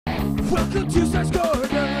Welcome to Zach's Garden.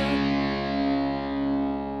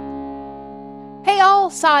 Hey all,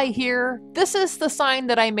 Sai here. This is the sign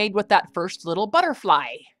that I made with that first little butterfly.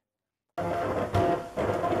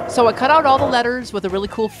 So I cut out all the letters with a really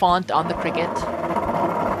cool font on the Cricut.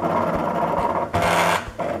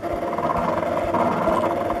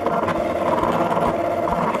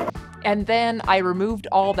 And then I removed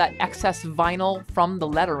all that excess vinyl from the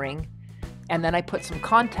lettering, and then I put some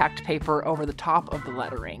contact paper over the top of the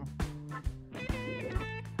lettering.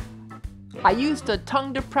 I used a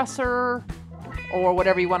tongue depressor, or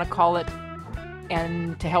whatever you want to call it,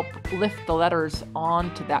 and to help lift the letters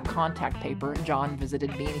onto that contact paper. John visited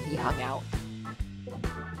me and he hung out.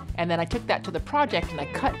 And then I took that to the project and I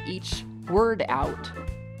cut each word out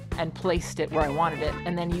and placed it where I wanted it,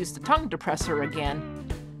 and then used the tongue depressor again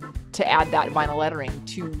to add that vinyl lettering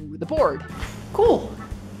to the board. Cool.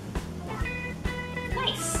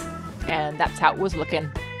 Nice. And that's how it was looking.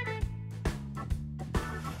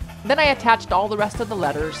 Then I attached all the rest of the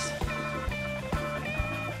letters.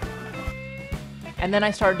 And then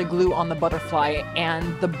I started to glue on the butterfly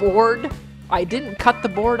and the board. I didn't cut the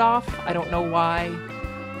board off. I don't know why.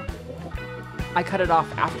 I cut it off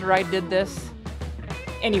after I did this.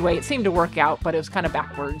 Anyway, it seemed to work out, but it was kind of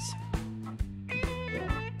backwards.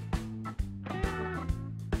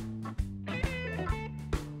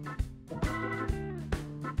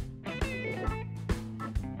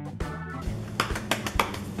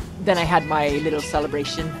 Then I had my little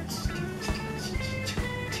celebration.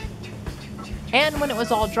 And when it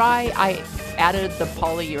was all dry, I added the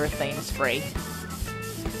polyurethane spray.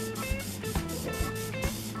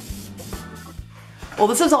 Well,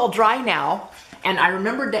 this is all dry now, and I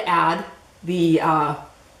remembered to add the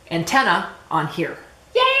antenna on here.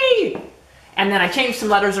 Yay! And then I changed some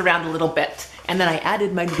letters around a little bit, and then I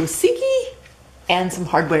added my little Siki and some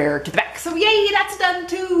hardware to the back. So yay, that's done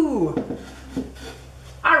too!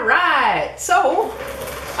 All right, so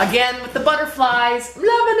again with the butterflies, loving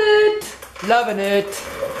it, loving it.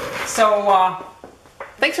 So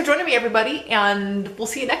thanks for joining me, everybody, and we'll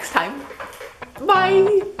see you next time.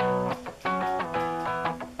 Bye.